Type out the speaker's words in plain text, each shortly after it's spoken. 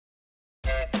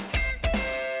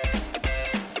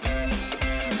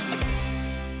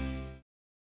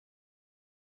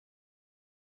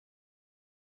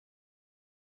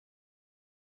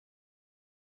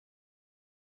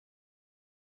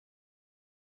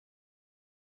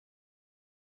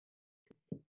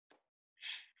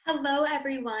Hello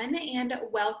everyone and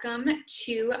welcome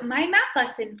to my math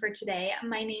lesson for today.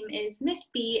 My name is Miss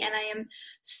B and I am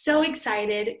so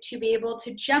excited to be able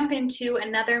to jump into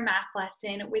another math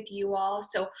lesson with you all.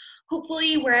 So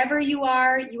hopefully wherever you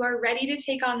are ready to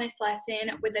take on this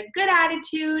lesson with a good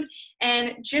attitude,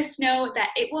 and just know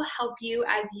that it will help you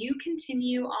as you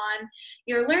continue on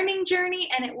your learning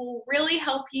journey, and it will really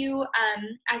help you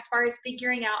as far as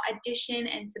figuring out addition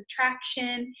and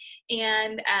subtraction,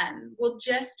 and will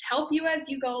just help you as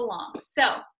you go along.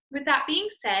 So with that being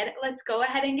said, let's go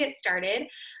ahead and get started.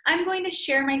 I'm going to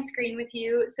share my screen with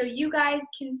you so you guys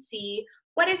can see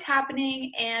what is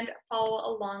happening and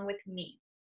follow along with me.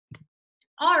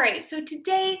 All right, so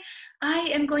today I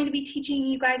am going to be teaching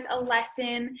you guys a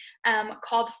lesson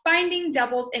called Finding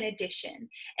Doubles in Addition.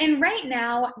 And right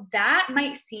now, that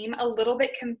might seem a little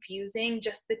bit confusing,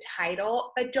 just the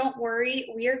title, but don't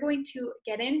worry, we are going to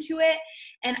get into it.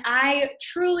 And I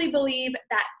truly believe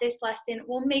that this lesson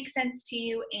will make sense to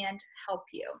you and help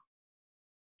you.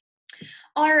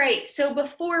 All right, so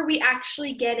before we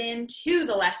actually get into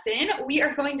the lesson, we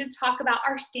are going to talk about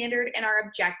our standard and our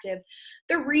objective.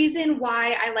 The reason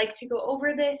why I like to go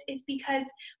over this is because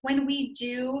when we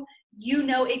do, you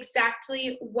know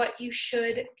exactly what you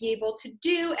should be able to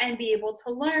do and be able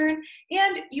to learn,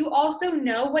 and you also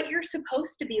know what you're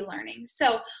supposed to be learning.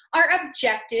 So our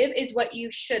objective is what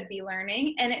you should be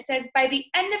learning, and it says by the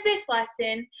end of this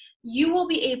lesson, you will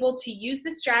be able to use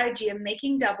the strategy of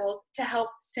making doubles to help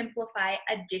simplify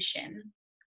addition.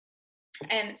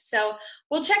 And so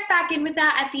we'll check back in with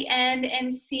that at the end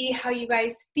and see how you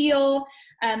guys feel.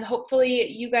 Hopefully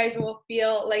you guys will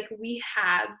feel like we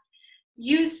have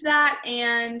used that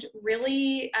and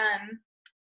really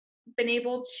been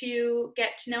able to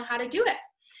get to know how to do it.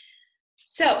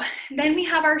 So then we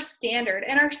have our standard,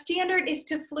 and our standard is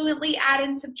to fluently add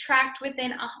and subtract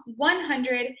within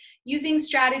 100 using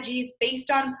strategies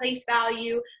based on place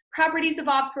value, properties of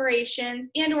operations,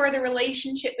 and or the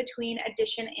relationship between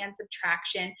addition and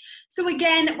subtraction. So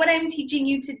again, what I'm teaching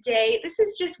you today, this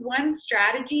is just one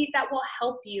strategy that will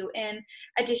help you in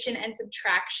addition and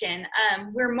subtraction.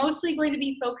 We're mostly going to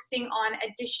be focusing on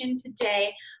addition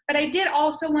today, but I did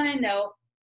also want to note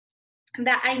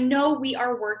that I know we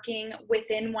are working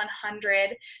within 100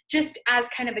 just as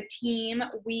kind of a team.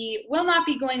 We will not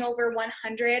be going over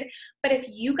 100, but if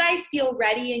you guys feel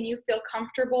ready and you feel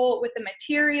comfortable with the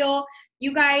material,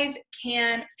 you guys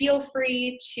can feel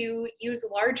free to use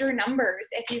larger numbers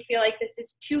if you feel like this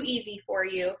is too easy for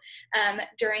you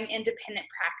during independent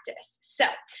practice. So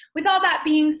with all that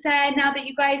being said, now that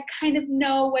you guys kind of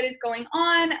know what is going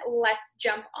on, let's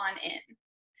jump on in.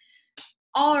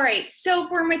 All right, so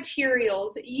for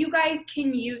materials, you guys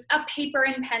can use a paper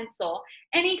and pencil.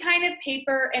 Any kind of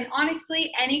paper, and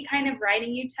honestly, any kind of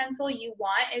writing utensil you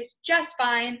want is just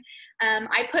fine.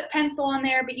 I put pencil on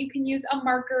there, but you can use a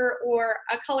marker or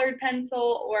a colored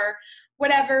pencil or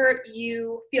whatever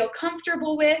you feel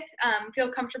comfortable with,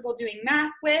 feel comfortable doing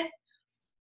math with.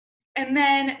 And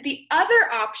then the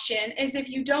other option is if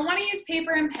you don't want to use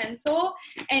paper and pencil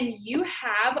and you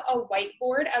have a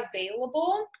whiteboard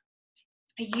available,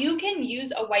 you can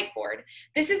use a whiteboard.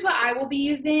 This is what I will be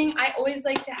using. I always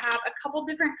like to have a couple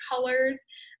different colors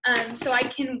so I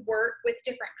can work with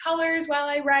different colors while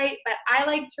I write, but I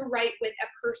like to write with a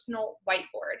personal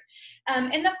whiteboard.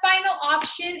 And the final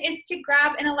option is to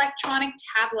grab an electronic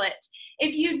tablet.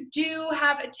 If you do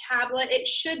have a tablet, it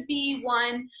should be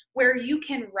one where you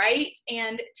can write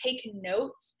and take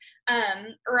notes,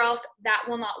 or else that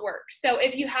will not work. So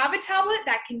if you have a tablet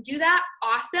that can do that,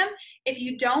 awesome. If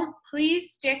you don't,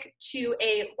 please stick to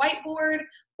a whiteboard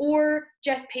or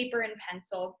just paper and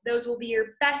pencil. Those will be your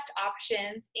best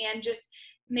options and just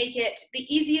make it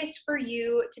the easiest for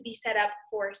you to be set up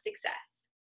for success.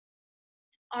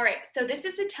 All right, so this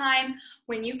is the time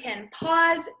when you can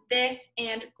pause this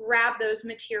and grab those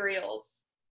materials.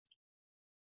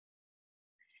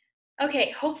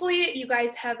 Okay, hopefully you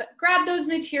guys have grabbed those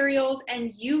materials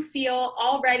and you feel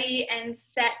all ready and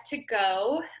set to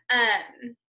go.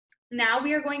 Now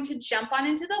we are going to jump on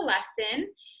into the lesson,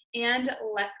 and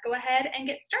let's go ahead and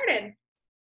get started.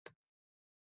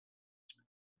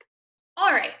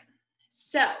 All right,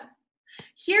 so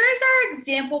here is our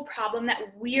example problem that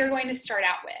we are going to start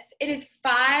out with. It is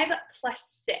 5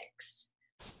 plus 6.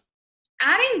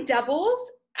 Adding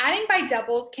by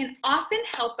doubles can often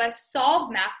help us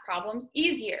solve math problems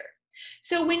easier.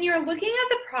 So when you're looking at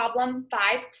the problem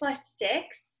 5 plus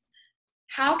 6,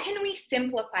 how can we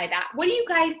simplify that? What do you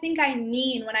guys think I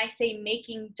mean when I say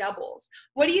making doubles?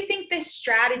 What do you think this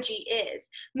strategy is?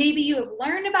 Maybe you have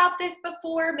learned about this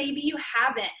before, maybe you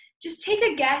haven't. just take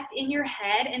a guess in your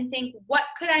head and think, what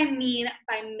could I mean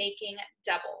by making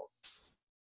doubles?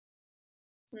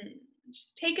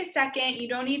 Just take a second. You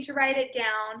don't need to write it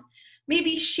down.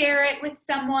 Maybe share it with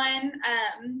someone,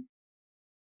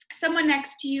 someone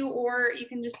next to you, or you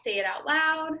can just say it out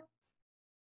loud.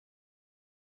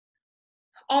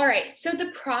 All right, so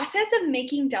the process of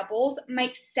making doubles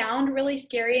might sound really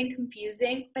scary and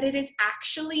confusing, but it is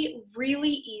actually really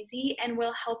easy and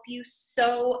will help you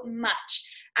so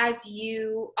much as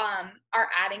you are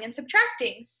adding and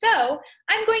subtracting. So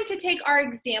I'm going to take our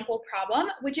example problem,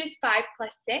 which is 5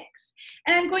 plus 6,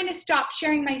 and I'm going to stop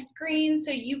sharing my screen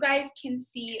so you guys can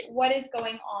see what is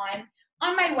going on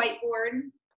my whiteboard.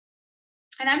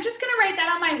 And I'm just gonna write that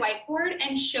on my whiteboard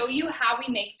and show you how we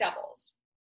make doubles.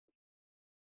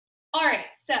 All right,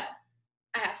 so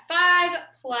I have 5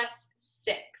 plus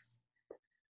 6.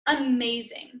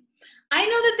 Amazing. I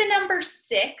know that the number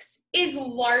 6 is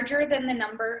larger than the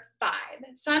number 5.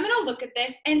 So I'm going to look at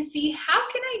this and see how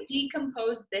can I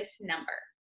decompose this number.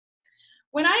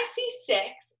 When I see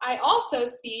 6, I also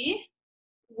see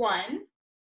 1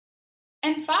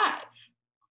 and 5.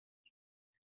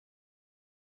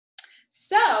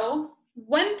 So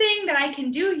one thing that I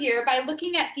can do here by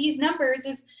looking at these numbers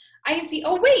is I can see,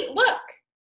 oh wait, look.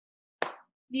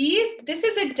 This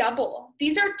is a double.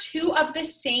 These are 2 of the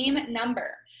same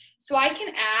number. So I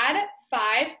can add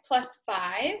 5 plus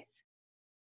 5,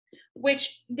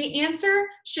 which the answer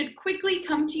should quickly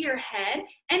come to your head.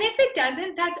 And if it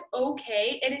doesn't, that's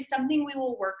okay. It is something we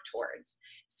will work towards.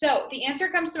 So the answer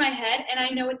comes to my head and I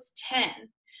know it's 10.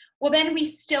 Well, then we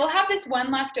still have this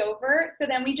 1 left over. So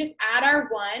then we just add our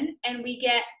 1 and we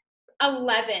get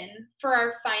 11 for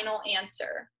our final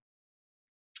answer.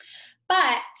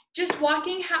 But just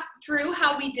walking through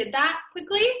how we did that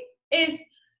quickly is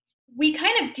we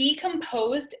kind of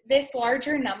decomposed this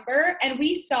larger number and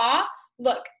we saw,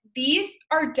 look, these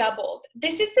are doubles.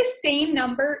 This is the same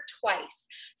number twice.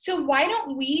 So why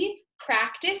don't we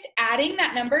practice adding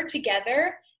that number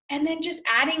together and then just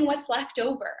adding what's left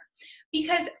over?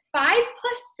 Because 5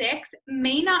 plus 6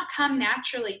 may not come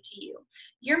naturally to you.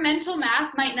 Your mental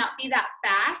math might not be that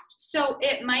fast, so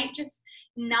it might just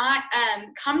not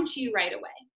come to you right away.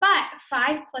 But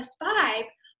 5 plus 5,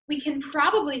 we can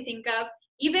probably think of,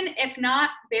 even if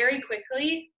not very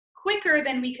quickly, quicker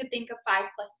than we could think of 5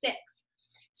 plus 6.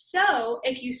 So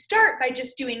if you start by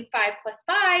just doing 5 plus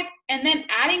 5 and then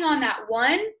adding on that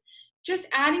 1, just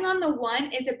adding on the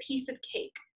 1 is a piece of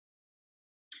cake.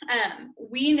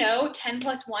 We know 10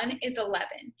 plus 1 is 11.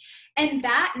 And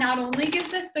that not only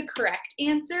gives us the correct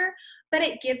answer, but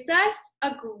it gives us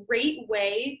a great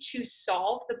way to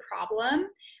solve the problem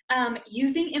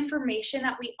using information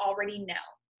that we already know.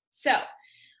 So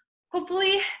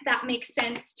hopefully that makes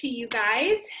sense to you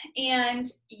guys, and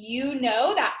you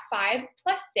know that 5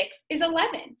 plus 6 is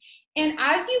 11. And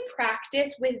as you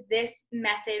practice with this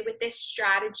method, with this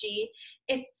strategy,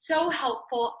 it's so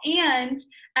helpful, and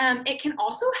it can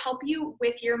also help you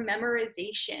with your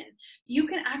memorization. You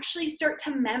can actually start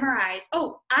to memorize,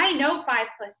 oh, I know 5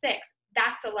 plus 6,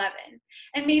 that's 11.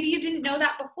 And maybe you didn't know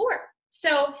that before.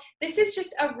 So this is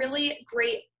just a really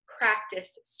great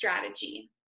practice strategy.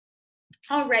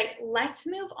 All right, let's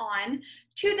move on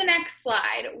to the next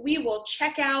slide. We will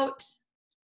check out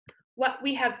what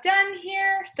we have done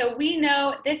here. So we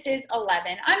know this is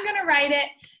 11. I'm going to write it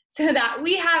so that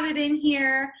we have it in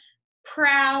here.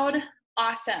 Proud,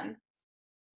 awesome,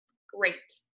 great.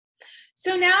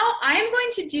 So now I'm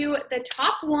going to do the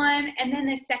top one and then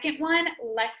the second one.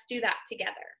 Let's do that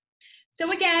together.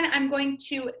 So again, I'm going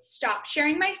to stop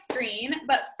sharing my screen,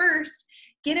 but first,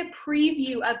 get a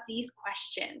preview of these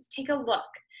questions. Take a look.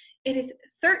 It is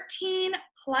 13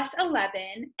 plus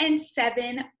 11 and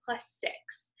 7 plus 6.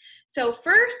 So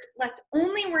first, let's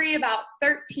only worry about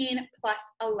 13 plus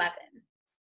 11.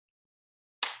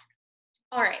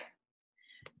 All right,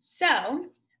 so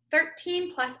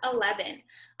 13 plus 11.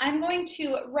 I'm going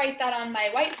to write that on my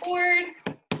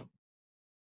whiteboard.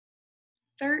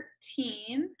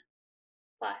 13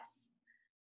 plus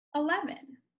 11.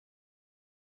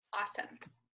 Awesome.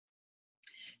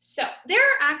 So there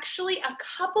are actually a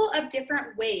couple of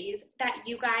different ways that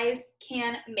you guys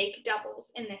can make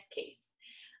doubles in this case.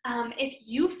 If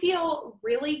you feel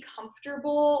really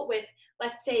comfortable with,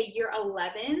 let's say, your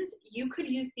 11s, you could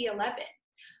use the 11.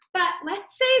 But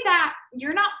let's say that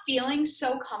you're not feeling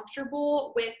so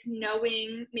comfortable with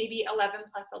knowing maybe 11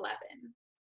 plus 11.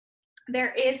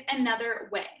 There is another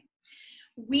way.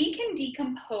 We can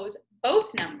decompose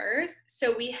both numbers.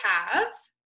 So we have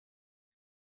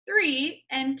 3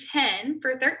 and 10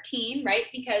 for 13, right?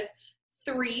 Because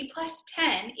 3 plus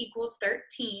 10 equals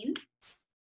 13.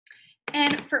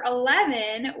 And for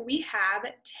 11, we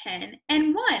have 10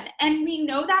 and 1. And we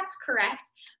know that's correct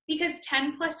because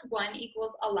 10 plus 1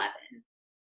 equals 11.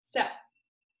 So,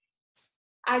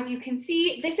 as you can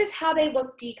see, this is how they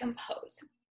look decomposed.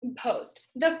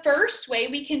 The first way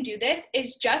we can do this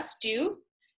is just do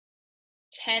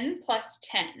 10 plus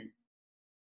 10.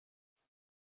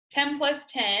 10 plus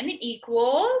 10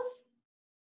 equals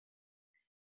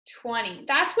 20.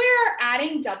 That's where our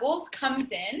adding doubles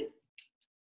comes in,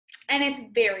 and it's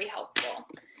very helpful.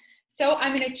 So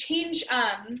I'm going to change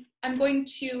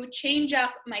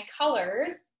up my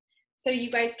colors so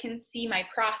you guys can see my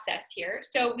process here.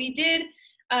 So we did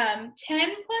 10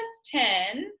 plus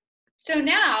 10. So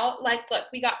now let's look,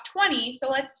 we got 20. So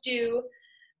let's do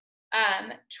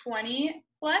 20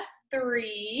 plus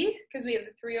 3, because we have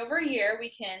the 3 over here. We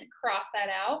can cross that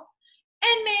out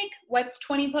and make, what's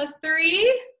 20 plus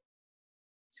 3?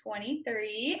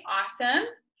 23. Awesome.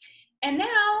 And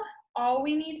now all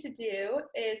we need to do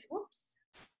is,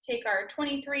 take our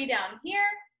 23 down here.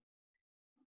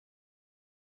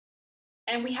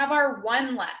 And we have our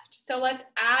 1 left. So let's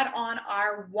add on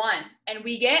our 1. And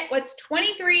we get, what's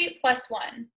 23 plus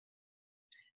 1?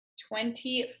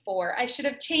 24. I should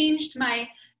have changed my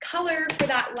color for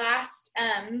that last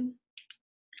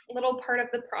little part of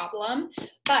the problem,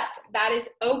 but that is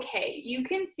okay. You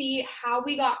can see how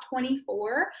we got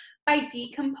 24 by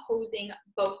decomposing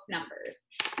both numbers.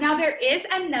 Now there is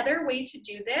another way to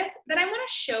do this that I want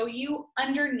to show you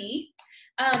underneath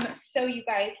so you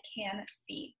guys can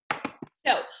see.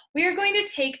 So we are going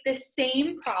to take the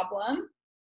same problem,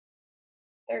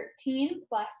 13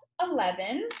 plus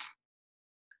 11.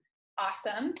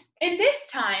 Awesome. And this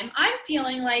time I'm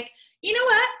feeling like, you know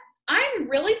what? I'm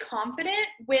really confident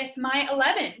with my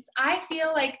 11s. I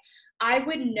feel like I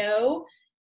would know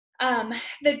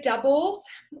the doubles,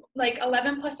 like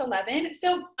 11 plus 11.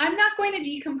 So I'm not going to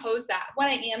decompose that. What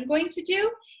I am going to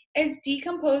do is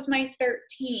decompose my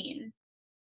 13.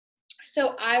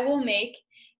 So I will make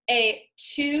a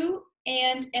 2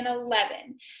 and an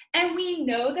 11. And we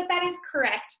know that that is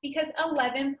correct because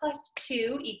 11 plus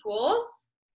 2 equals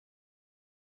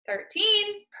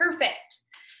 13. Perfect.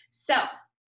 So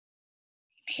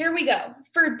here we go.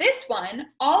 For this one,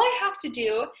 all I have to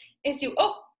do is do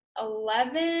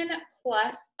 11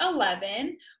 plus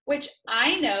 11, which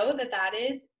I know that that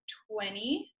is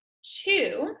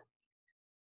 22.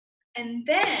 And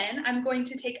then I'm going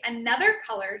to take another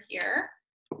color here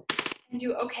and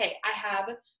do, okay, I have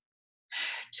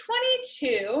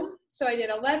 22. So I did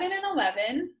 11 and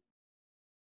 11.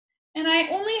 And I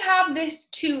only have this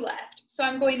 2 left. So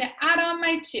I'm going to add on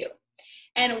my 2.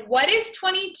 And what is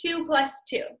 22 plus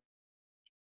 2?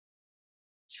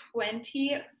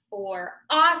 24.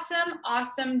 Awesome,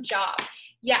 awesome job.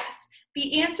 Yes,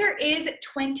 the answer is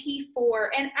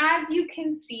 24. And as you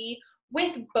can see,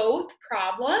 with both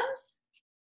problems,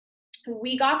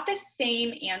 we got the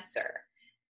same answer.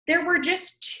 There were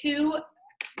just 2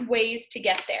 ways to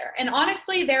get there. And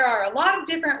honestly, there are a lot of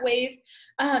different ways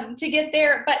to get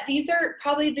there, but these are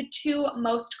probably the 2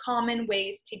 most common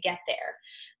ways to get there.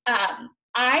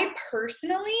 I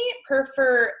personally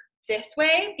prefer this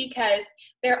way because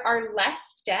there are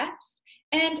less steps,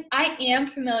 and I am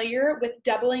familiar with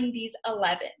doubling these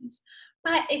 11s.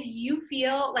 But if you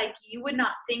feel like you would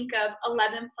not think of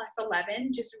 11 plus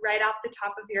 11 just right off the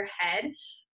top of your head,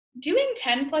 doing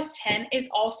 10 plus 10 is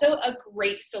also a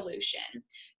great solution.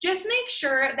 Just make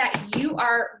sure that you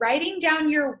are writing down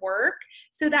your work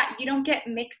so that you don't get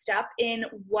mixed up in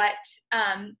what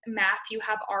math you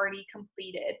have already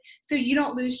completed, so you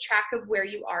don't lose track of where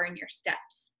you are in your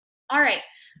steps. All right,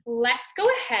 let's go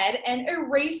ahead and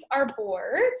erase our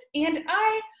boards, and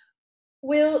I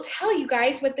will tell you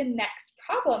guys what the next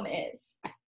problem is.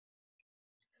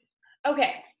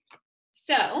 Okay,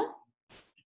 so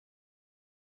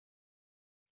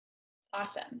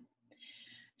awesome.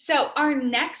 So our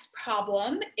next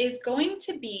problem is going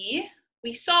to be,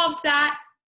 we solved that,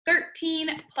 13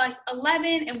 plus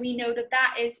 11, and we know that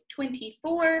that is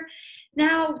 24.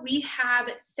 Now we have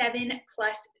 7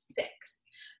 plus 6.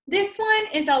 This one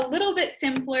is a little bit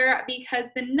simpler because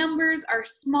the numbers are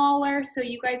smaller, so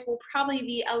you guys will probably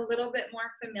be a little bit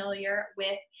more familiar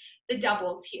with the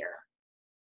doubles here.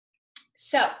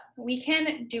 So we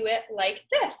can do it like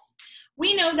this.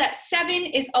 We know that 7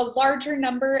 is a larger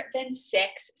number than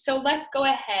 6, so let's go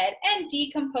ahead and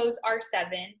decompose our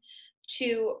 7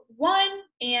 to 1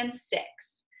 and 6.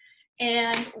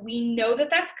 And we know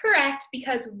that that's correct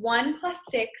because 1 plus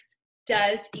 6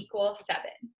 does equal 7.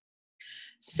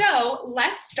 So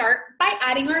let's start by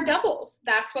adding our doubles.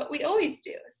 That's what we always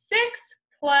do. 6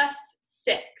 plus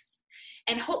 6.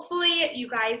 And hopefully you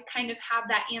guys kind of have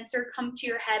that answer come to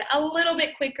your head a little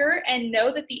bit quicker and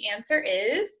know that the answer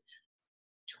is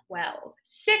 12.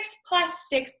 6 plus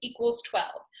 6 equals 12.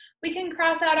 We can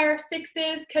cross out our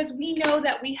 6's because we know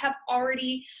that we have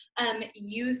already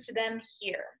used them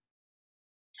here.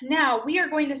 Now we are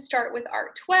going to start with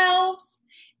our 12s,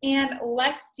 and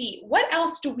let's see, what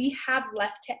else do we have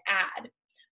left to add?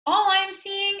 All I'm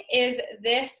seeing is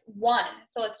this 1.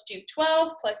 So let's do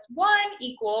 12 plus 1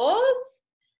 equals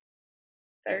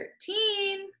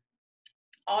 13.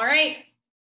 All right,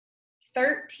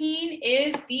 13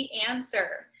 is the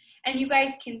answer. And you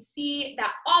guys can see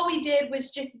that all we did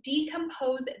was just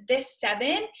decompose this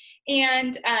 7,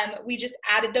 and we just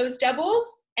added those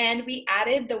doubles, and we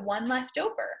added the 1 left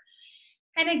over.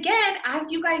 And again,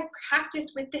 as you guys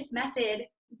practice with this method,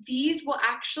 these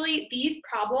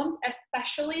problems,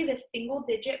 especially the single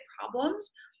digit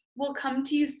problems, will come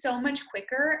to you so much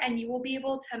quicker, and you will be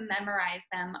able to memorize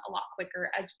them a lot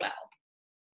quicker as well.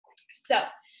 So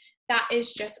that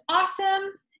is just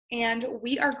awesome. And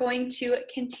we are going to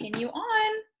continue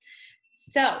on.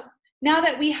 So now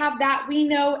that we have that, we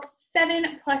know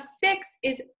 7 plus 6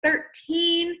 is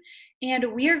 13,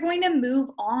 and we are going to move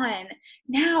on.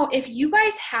 Now, if you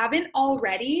guys haven't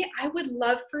already, I would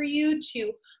love for you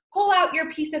to pull out your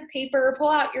piece of paper, pull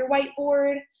out your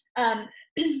whiteboard,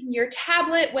 your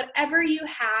tablet, whatever you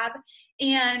have,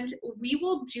 and we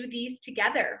will do these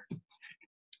together.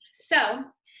 So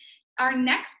our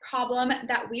next problem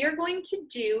that we are going to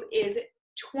do is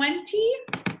 20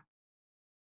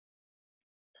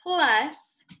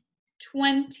 plus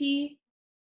 20,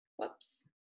 whoops,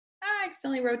 I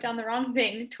accidentally wrote down the wrong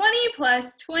thing, 20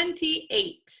 plus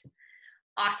 28.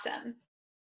 Awesome.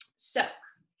 So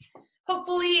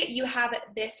hopefully you have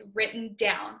this written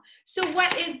down. So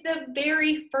what is the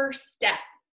very first step?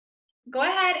 Go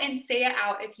ahead and say it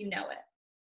out if you know it.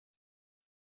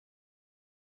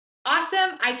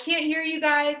 Awesome. I can't hear you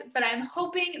guys, but I'm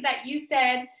hoping that you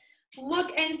said,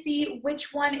 look and see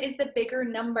which one is the bigger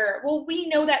number. Well, we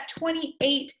know that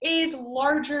 28 is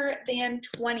larger than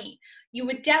 20. You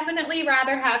would definitely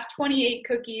rather have 28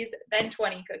 cookies than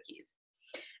 20 cookies.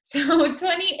 So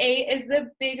 28 is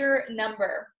the bigger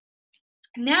number.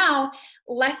 Now,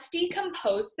 let's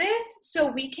decompose this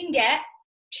so we can get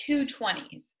two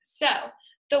 20s. So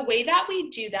the way that we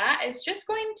do that is just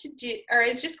going to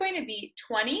be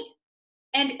 20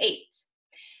 and 8.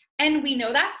 And we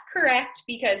know that's correct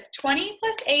because 20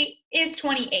 plus 8 is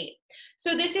 28.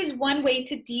 So this is one way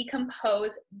to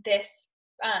decompose this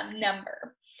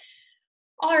number.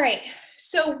 All right,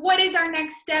 so what is our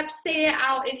next step? Say it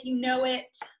out if you know it.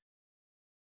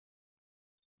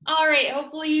 All right,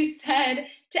 hopefully you said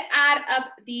to add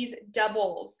up these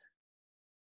doubles.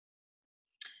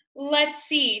 Let's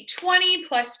see, 20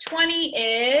 plus 20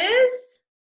 is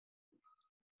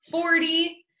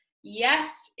 40.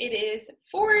 Yes, it is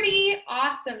 40.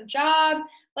 Awesome job.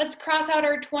 Let's cross out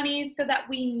our 20s so that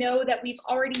we know that we've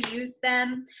already used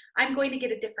them. I'm going to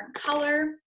get a different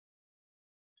color.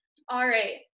 All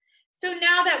right, so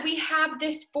now that we have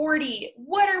this 40,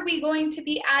 what are we going to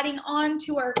be adding on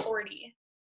to our 40?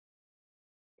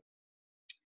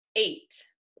 8.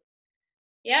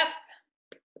 Yep,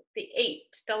 the 8,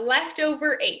 the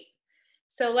leftover 8.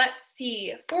 So let's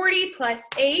see, 40 plus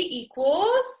 8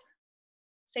 equals,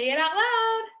 say it out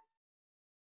loud,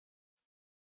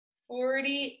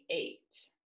 48.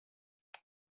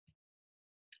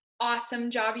 Awesome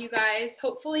job, you guys.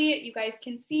 Hopefully you guys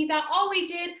can see that all we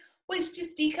did was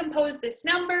just decompose this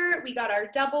number. We got our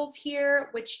doubles here,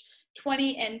 which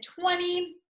 20 and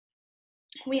 20.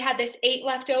 We had this 8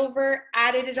 left over,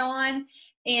 added it on,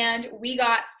 and we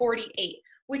got 48,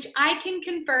 which I can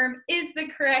confirm is the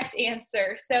correct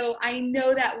answer. So I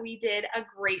know that we did a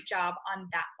great job on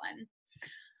that one.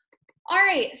 All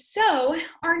right, so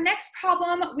our next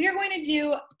problem, we are going to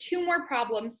do 2 more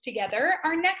problems together.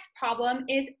 Our next problem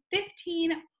is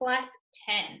 15 plus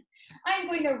 10. I'm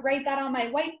going to write that on my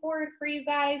whiteboard for you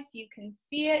guys so you can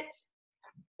see it.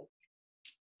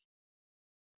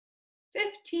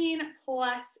 15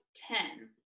 plus 10.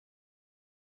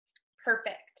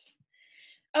 Perfect.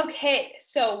 Okay,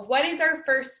 so what is our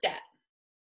first step?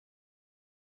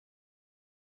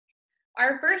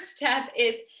 Our first step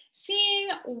is seeing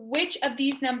which of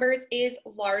these numbers is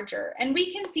larger. And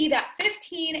we can see that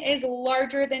 15 is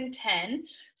larger than 10.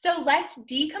 So let's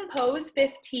decompose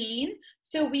 15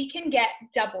 so we can get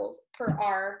doubles for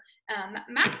our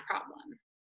math problem.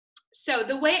 So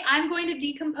the way I'm going to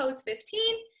decompose 15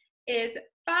 is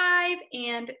 5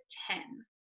 and 10.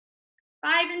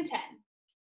 5 and 10.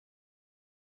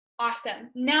 Awesome.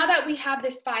 Now that we have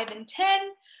this 5 and 10,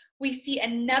 We see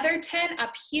another 10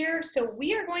 up here, so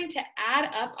we are going to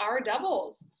add up our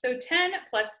doubles. So 10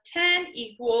 plus 10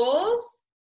 equals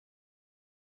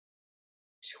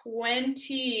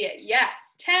 20.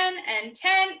 Yes, 10 and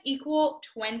 10 equal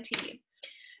 20.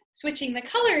 Switching the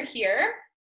color here,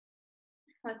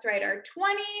 let's write our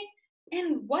 20.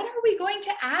 And what are we going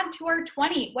to add to our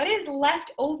 20? What is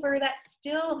left over that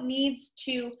still needs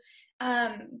to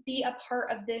be a part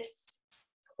of this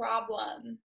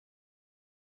problem?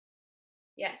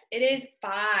 Yes, it is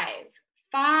 5.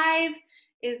 5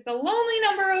 is the lonely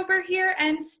number over here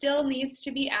and still needs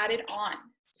to be added on.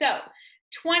 So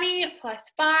 20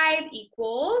 plus 5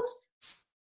 equals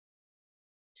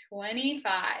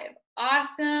 25.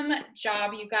 Awesome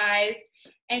job, you guys.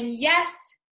 And yes,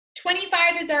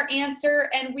 25 is our answer,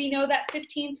 and we know that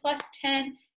 15 plus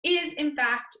 10 is in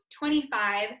fact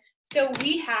 25. So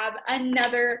we have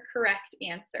another correct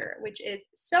answer, which is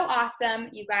so awesome.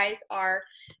 You guys are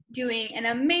doing an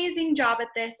amazing job at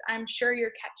this. I'm sure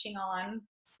you're catching on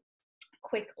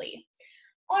quickly.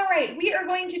 All right, we are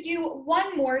going to do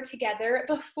one more together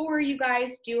before you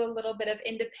guys do a little bit of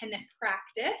independent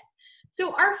practice.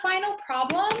 So our final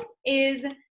problem is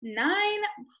 9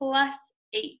 plus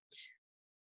 8.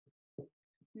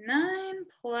 9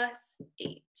 plus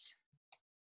 8.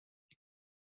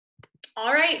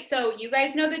 All right, so you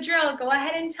guys know the drill. Go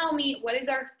ahead and tell me, what is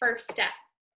our first step?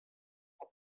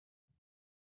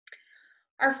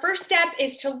 Our first step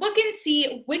is to look and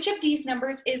see which of these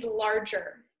numbers is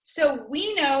larger. So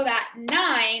we know that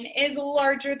 9 is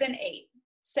larger than 8.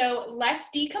 So let's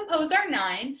decompose our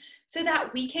 9 so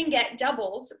that we can get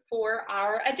doubles for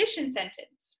our addition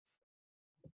sentence.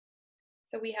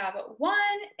 So we have 1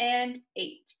 and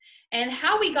 8. And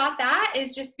how we got that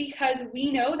is just because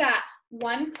we know that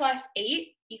 1 plus 8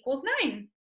 equals 9.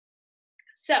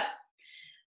 So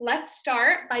let's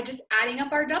start by just adding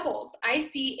up our doubles. I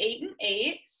see 8 and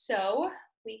 8, so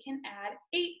we can add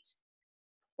 8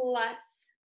 plus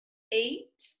 8.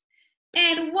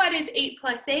 And what is 8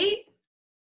 plus 8?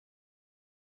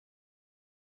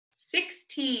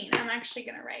 16. I'm actually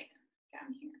going to write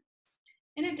down here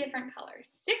in a different color.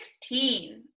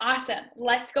 16. Awesome.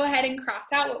 Let's go ahead and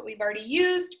cross out what we've already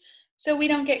used so we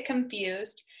don't get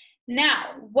confused.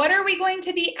 Now, what are we going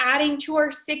to be adding to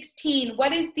our 16?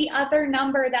 What is the other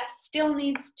number that still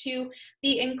needs to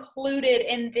be included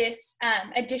in this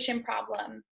addition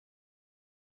problem?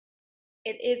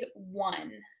 It is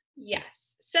 1.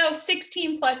 Yes. So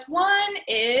 16 plus 1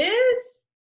 is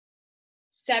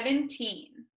 17.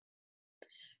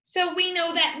 So we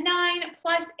know that 9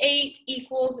 plus 8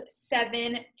 equals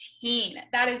 17.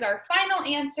 That is our final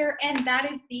answer, and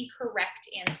that is the correct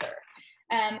answer.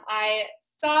 I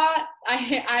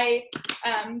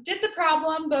did the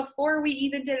problem before we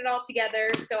even did it all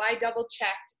together, so I double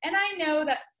checked, and I know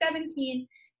that 17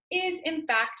 is in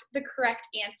fact the correct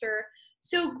answer.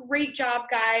 So great job,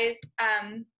 guys.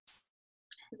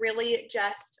 Really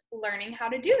just learning how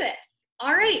to do this.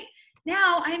 All right.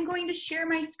 Now I'm going to share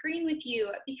my screen with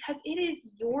you because it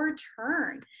is your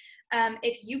turn.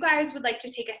 If you guys would like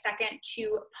to take a second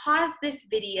to pause this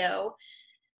video,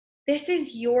 this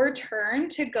is your turn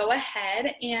to go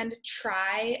ahead and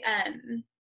try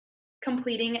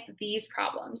completing these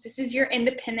problems. This is your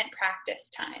independent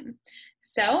practice time.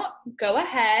 So go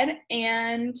ahead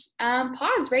and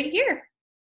pause right here.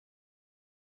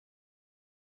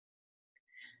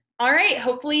 All right,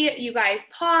 hopefully you guys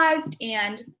paused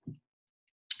and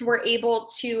were able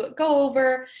to go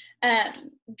over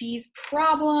these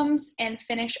problems and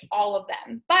finish all of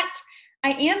them. But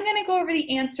I am going to go over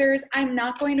the answers. I'm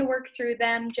not going to work through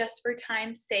them just for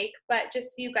time's sake, but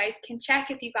just so you guys can check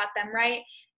if you got them right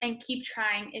and keep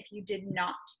trying if you did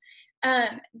not.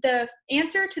 The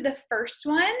answer to the first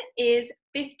one is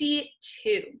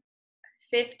 52.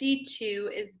 52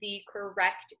 is the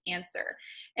correct answer.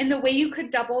 And the way you could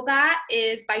double that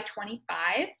is by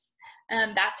 25s.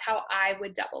 That's how I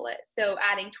would double it. So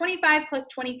adding 25 plus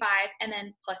 25 and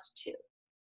then plus 2.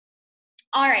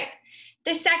 All right.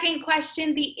 The second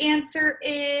question, the answer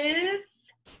is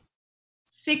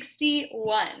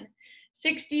 61.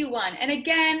 61. And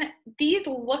again, these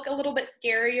look a little bit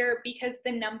scarier because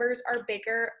the numbers are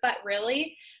bigger, but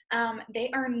really, they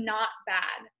are not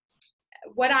bad.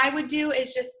 What I would do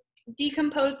is just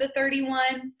decompose the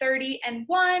 31, 30, and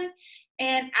 1,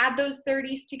 and add those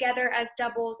 30s together as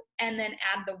doubles, and then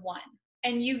add the 1.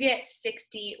 And you get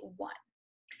 61.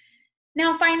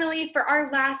 Now finally, for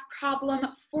our last problem,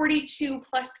 42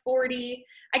 plus 40.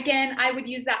 Again, I would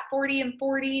use that 40 and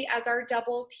 40 as our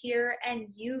doubles here, and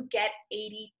you get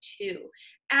 82.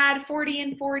 Add 40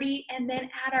 and 40, and then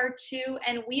add our 2,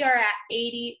 and we are at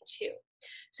 82.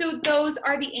 So those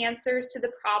are the answers to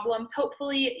the problems.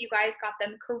 Hopefully you guys got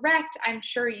them correct. I'm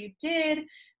sure you did.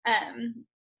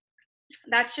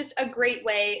 That's just a great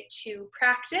way to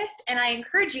practice. And I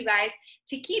encourage you guys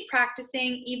to keep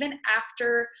practicing even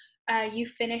after you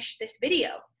finish this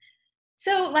video.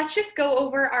 So let's just go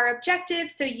over our objective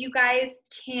so you guys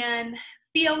can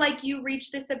feel like you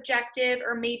reached this objective,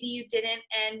 or maybe you didn't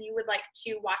and you would like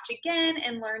to watch again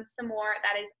and learn some more.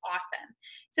 That is awesome.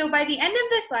 So by the end of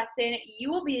this lesson, you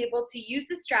will be able to use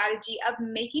the strategy of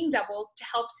making doubles to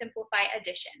help simplify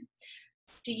addition.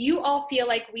 Do you all feel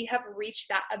like we have reached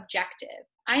that objective?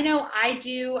 I know I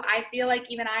do. I feel like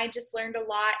even I just learned a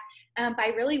lot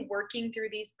by really working through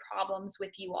these problems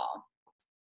with you all.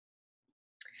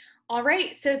 All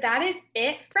right, so that is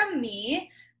it from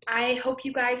me. I hope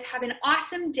you guys have an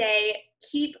awesome day.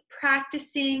 Keep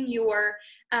practicing your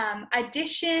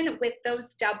addition with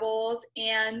those doubles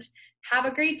and have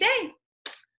a great day.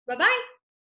 Bye-bye.